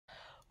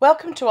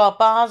Welcome to our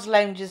bars,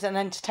 lounges and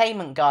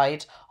entertainment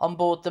guide on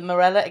board the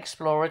Marella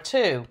Explorer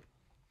 2.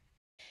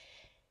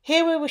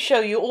 Here we will show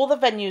you all the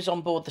venues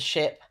on board the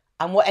ship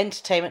and what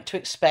entertainment to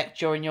expect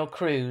during your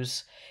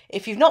cruise.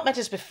 If you've not met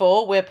us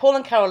before, we're Paul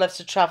and Carol Loves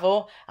to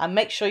Travel, and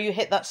make sure you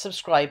hit that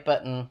subscribe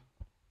button.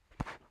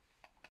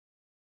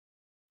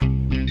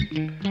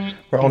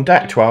 Right, on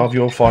deck 12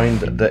 you'll find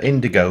the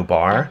Indigo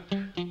Bar,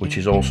 which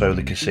is also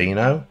the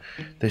casino.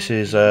 This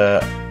is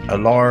a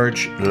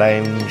large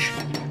lounge.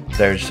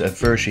 There's a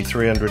virtually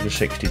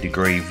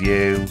 360-degree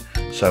view,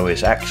 so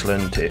it's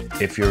excellent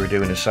if you're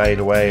doing a sail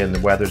away and the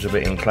weather's a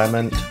bit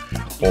inclement,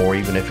 or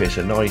even if it's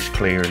a nice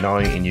clear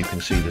night and you can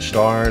see the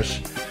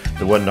stars.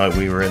 The one night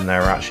we were in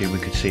there, actually we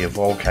could see a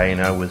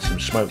volcano with some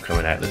smoke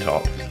coming out the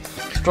top.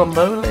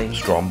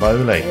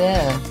 Stromboli.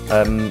 Yeah.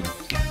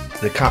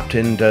 The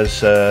captain does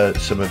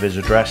some of his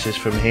addresses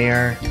from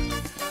here.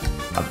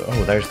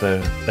 Oh, there's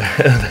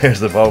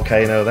the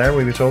volcano there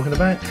we were talking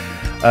about.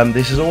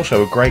 This is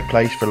also a great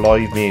place for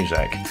live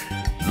music.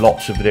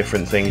 Lots of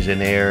different things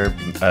in here.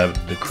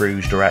 The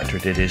cruise director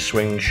did his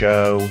swing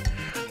show.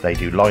 They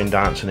do line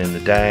dancing in the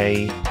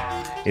day.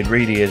 It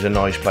really is a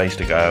nice place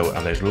to go,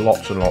 and there's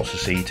lots and lots of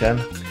seating.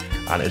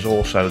 And it's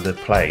also the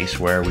place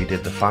where we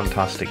did the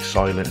fantastic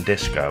silent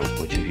disco,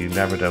 which if you've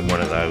never done one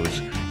of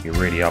those, you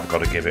really have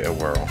got to give it a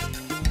whirl.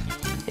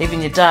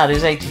 Even your dad,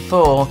 who's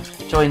 84,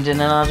 joined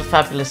in and had a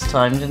fabulous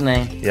time, didn't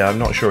he? Yeah, I'm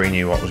not sure he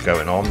knew what was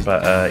going on,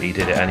 but he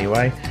did it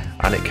anyway.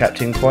 And it kept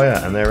him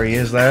quiet, and there he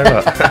is there,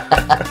 look.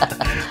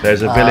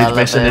 There's a village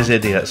missing his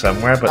idiot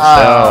somewhere, but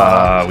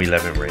still, we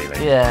love him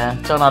really. Yeah,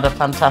 John had a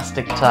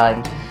fantastic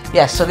time.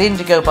 Yes, so the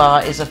Indigo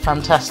Bar is a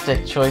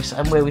fantastic choice,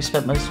 and where we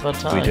spent most of our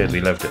time. We did,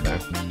 we loved it there.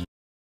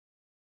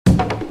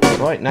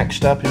 Right,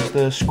 next up is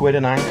the Squid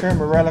and Anchor.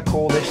 Marella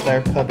call this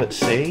their pub at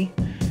sea.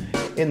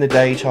 In the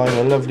daytime,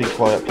 a lovely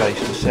quiet place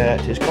to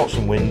sit. It's got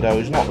some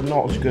windows,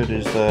 not as good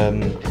as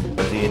the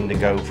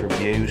Indigo for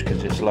views,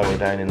 because it's lower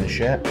down in the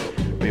ship.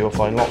 But you'll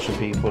find lots of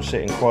people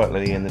sitting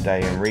quietly in the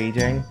day and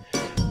reading.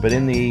 But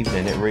in the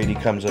evening it really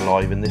comes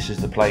alive, and this is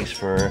the place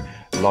for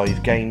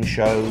live game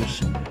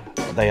shows.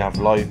 They have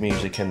live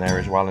music in there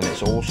as well, and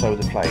it's also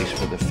the place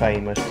for the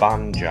famous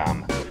band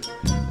jam.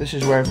 This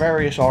is where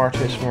various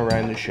artists from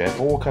around the ship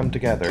all come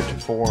together to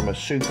form a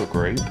super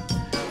group.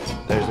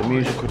 There's the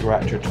musical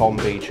director Tom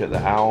Beach at the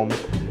helm.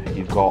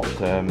 You've got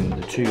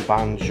the two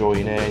bands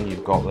join in.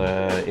 You've got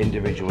the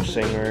individual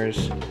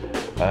singers.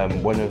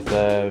 One of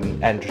the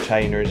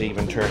entertainers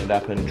even turned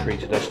up and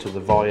treated us to the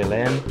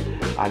violin,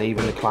 and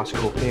even the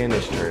classical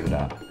pianist turned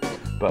up.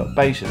 But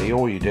basically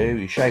all you do,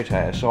 you shout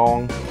out a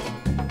song,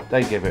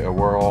 they give it a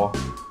whirl,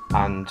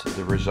 and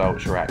the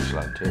results are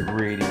excellent. It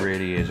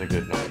really is a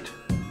good night.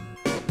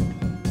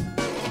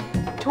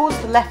 Towards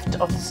the left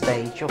of the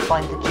stage you'll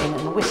find the Gin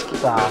and Whiskey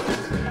Bar.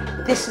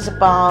 This is a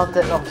bar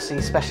that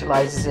obviously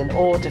specialises in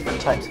all different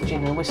types of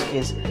gin and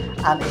whiskies,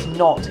 and is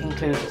not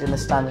included in the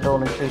standard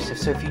all-inclusive.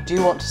 So if you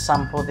do want to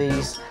sample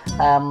these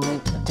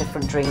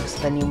different drinks,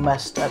 then you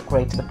must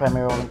upgrade to the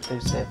Premier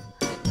all-inclusive.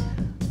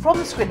 From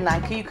the Squid and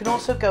Anchor you can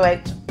also go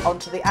out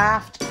onto the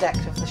aft deck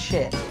of the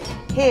ship.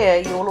 Here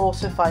you will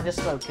also find a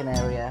smoking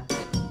area.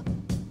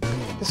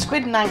 The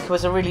Squid and Anchor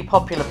was a really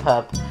popular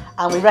pub,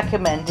 and we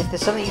recommend, if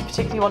there's something you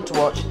particularly want to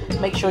watch,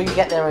 make sure you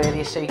get there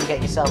earlier so you can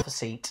get yourself a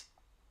seat.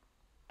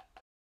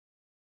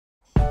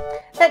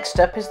 Next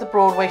up is the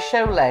Broadway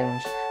Show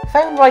Lounge.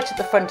 Found right at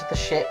the front of the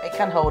ship, it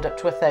can hold up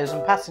to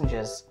 1,000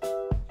 passengers.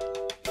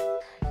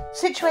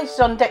 Situated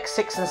on deck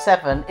 6 and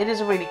 7, it is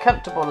a really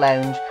comfortable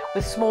lounge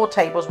with small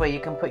tables where you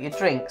can put your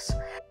drinks.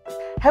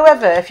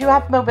 However, if you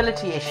have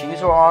mobility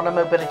issues or are on a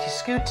mobility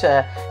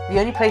scooter, the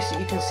only place that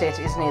you can sit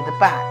is near the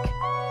back.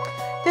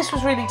 This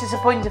was really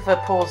disappointing for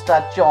Paul's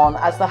dad John,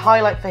 as the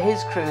highlight for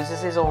his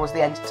cruises is always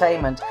the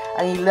entertainment,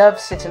 and he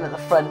loves sitting at the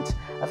front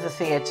of the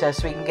theatre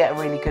so he can get a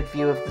really good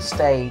view of the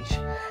stage.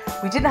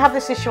 We didn't have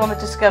this issue on the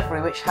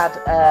Discovery, which had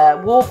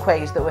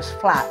walkways that was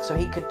flat, so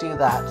he could do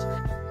that.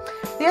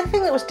 The other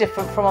thing that was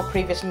different from our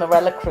previous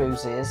Marella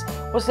cruises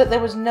was that there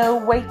was no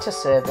waiter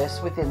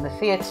service within the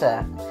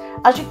theatre.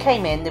 As you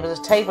came in, there was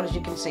a table, as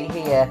you can see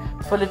here,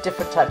 full of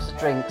different types of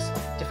drinks,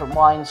 different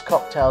wines,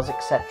 cocktails,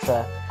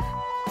 etc.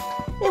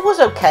 It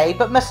was okay,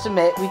 but must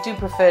admit we do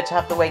prefer to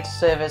have the waiter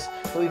service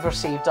that we've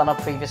received on our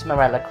previous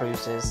Marella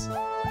cruises.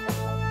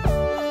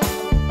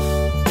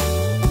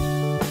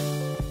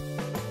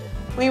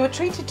 We were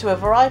treated to a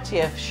variety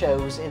of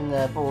shows in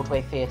the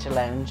Broadway Theatre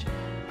Lounge,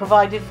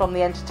 provided from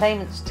the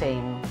entertainments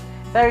team.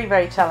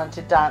 Very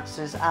talented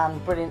dancers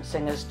and brilliant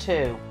singers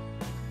too.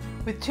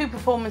 With 2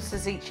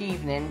 performances each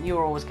evening, you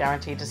were always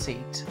guaranteed a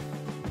seat.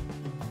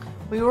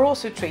 We were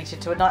also treated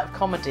to a night of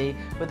comedy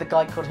with a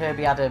guy called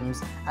Herbie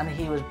Adams, and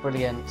he was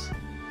brilliant.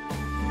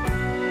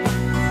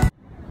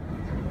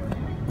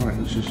 Right,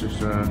 let's just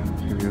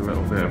give you a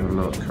little bit of a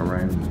look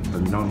around the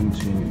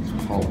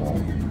 19th hole,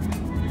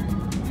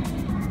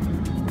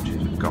 which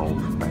is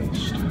golf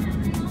based.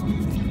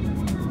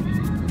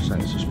 So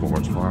it's a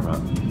sports bar,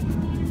 but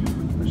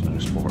there's no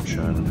sports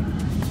shown.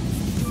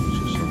 It's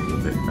just sort of a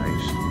bit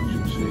based. As you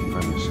can see,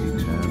 plenty of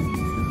seating,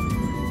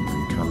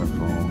 very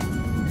colourful.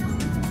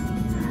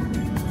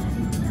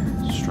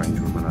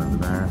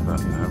 over there, but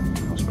you know,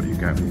 that's what you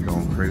get when you go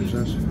on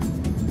cruises.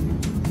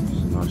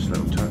 It's a nice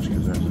little touch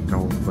because there's a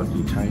golf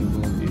buddy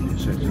table, you can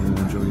sit in and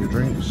enjoy your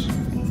drinks.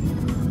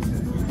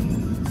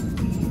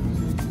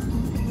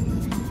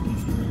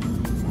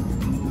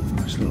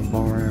 Nice little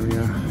bar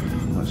area.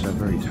 Like I said,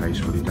 very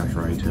tastefully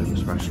decorated,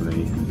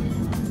 especially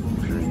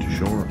if you're into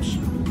shorts.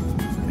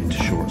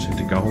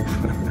 Into golf.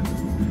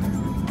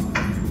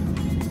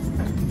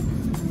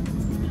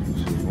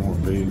 Some more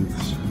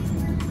booths.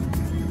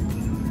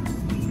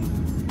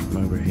 And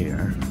over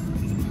here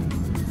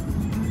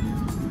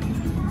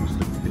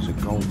is a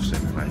golf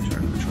simulator,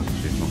 which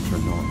obviously is not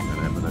turned on at the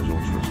minute, but there's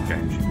all sorts of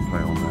games you can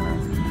play on there.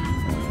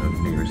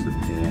 Nearest the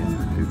pin,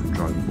 who can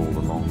drive the ball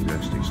the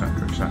longest, etc,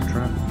 etc.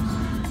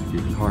 You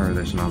can hire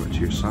this and have it to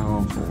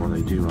yourself, or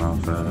they do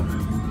have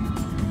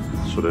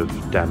sort of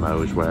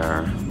demos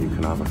where you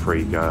can have a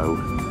free go,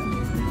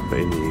 but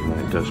in the evening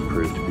it does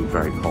prove to be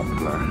very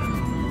popular.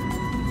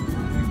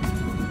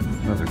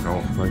 Another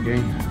golf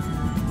buggy.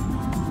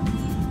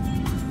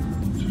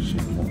 Just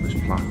seeing what this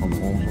plaque on the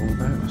wall's all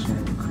about. That's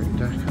not a Crick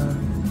Decker.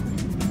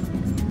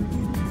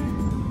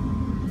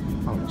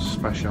 Oh, it's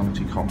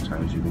specialty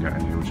cocktails you can get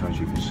in here, which as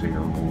you can see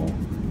are all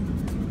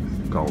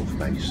golf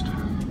based.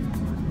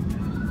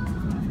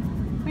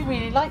 We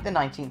really liked the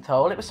 19th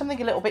hole. It was something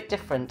a little bit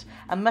different,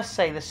 and must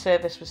say the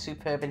service was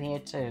superb in here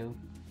too.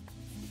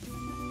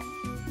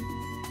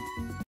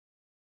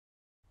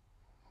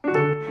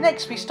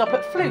 Next we stop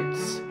at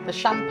Flutes, the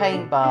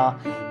champagne bar.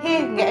 Here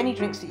you can get any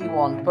drinks that you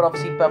want, but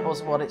obviously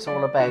bubbles are what it's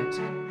all about.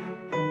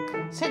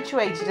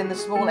 Situated in the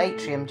small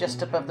atrium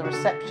just above the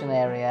reception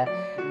area,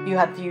 you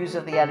had views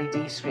of the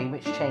LED screen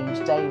which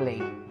changed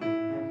daily.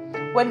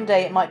 One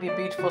day it might be a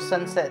beautiful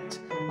sunset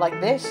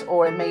like this,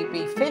 or it may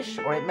be fish,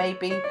 or it may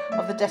be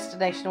of the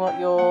destination what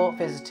you're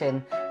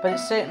visiting, but it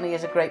certainly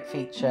is a great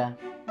feature.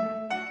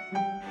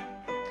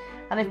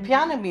 And if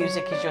piano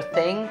music is your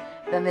thing,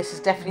 then this is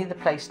definitely the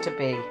place to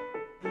be.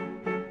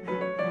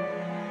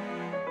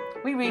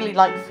 We really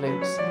liked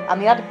Flutes,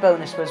 and the added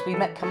bonus was we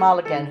met Kamal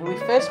again, who we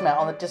first met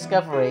on the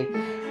Discovery,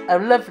 a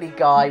lovely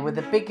guy with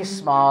the biggest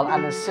smile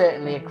and is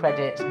certainly a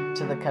credit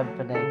to the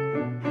company.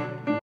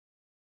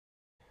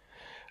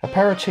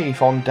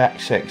 Aperitif on Deck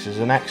 6 is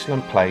an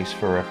excellent place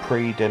for a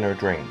pre-dinner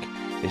drink.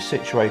 It's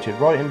situated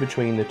right in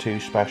between the two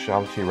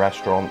specialty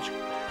restaurants,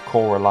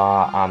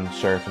 Corala and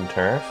Surf and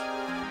Turf,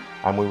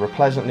 and we were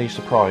pleasantly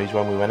surprised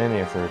when we went in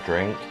here for a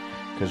drink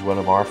because one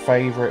of our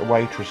favourite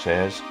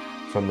waitresses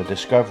from the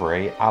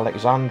Discovery,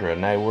 Alexandra,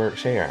 now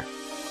works here,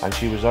 and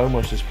she was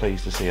almost as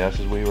pleased to see us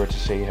as we were to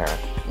see her.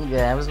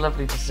 Yeah, it was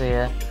lovely to see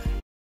her.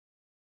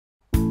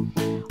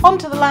 On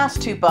to the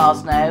last two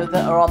bars now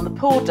that are on the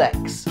pool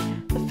decks.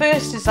 The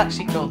first is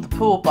actually called the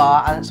Pool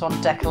Bar, and it's on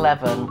deck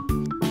 11.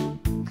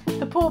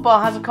 The pool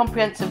bar has a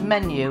comprehensive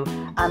menu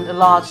and a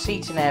large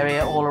seating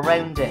area all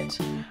around it.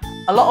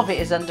 A lot of it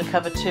is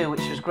undercover too,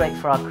 which was great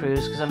for our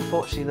cruise because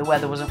unfortunately the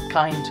weather wasn't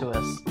kind to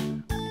us.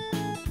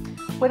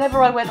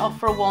 Whenever I went off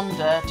for a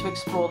wander to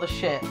explore the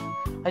ship,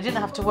 I didn't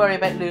have to worry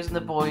about losing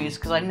the boys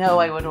because I know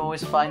I would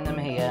always find them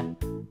here.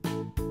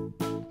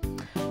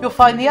 You'll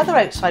find the other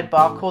outside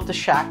bar called the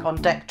Shack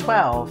on deck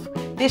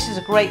 12. This is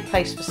a great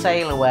place for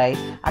sail away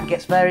and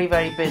gets very,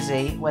 very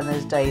busy when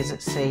there's days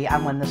at sea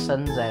and when the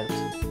sun's out.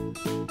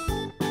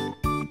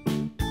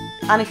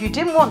 And if you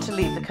didn't want to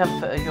leave the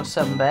comfort of your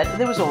sunbed,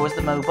 there was always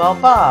the mobile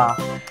bar,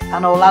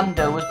 and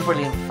Orlando was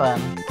brilliant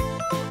fun.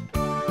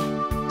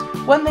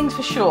 One thing's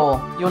for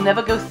sure, you'll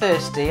never go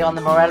thirsty on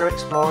the Marella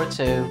Explorer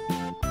 2.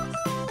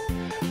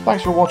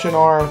 Thanks for watching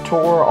our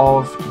tour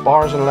of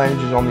bars and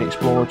lounges on the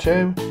Explorer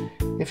 2.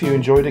 If you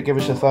enjoyed it, give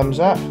us a thumbs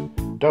up.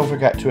 Don't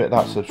forget to hit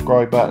that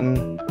subscribe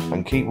button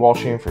and keep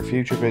watching for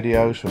future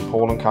videos from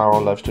Paul and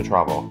Carol Loves to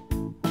Travel.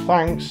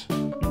 Thanks!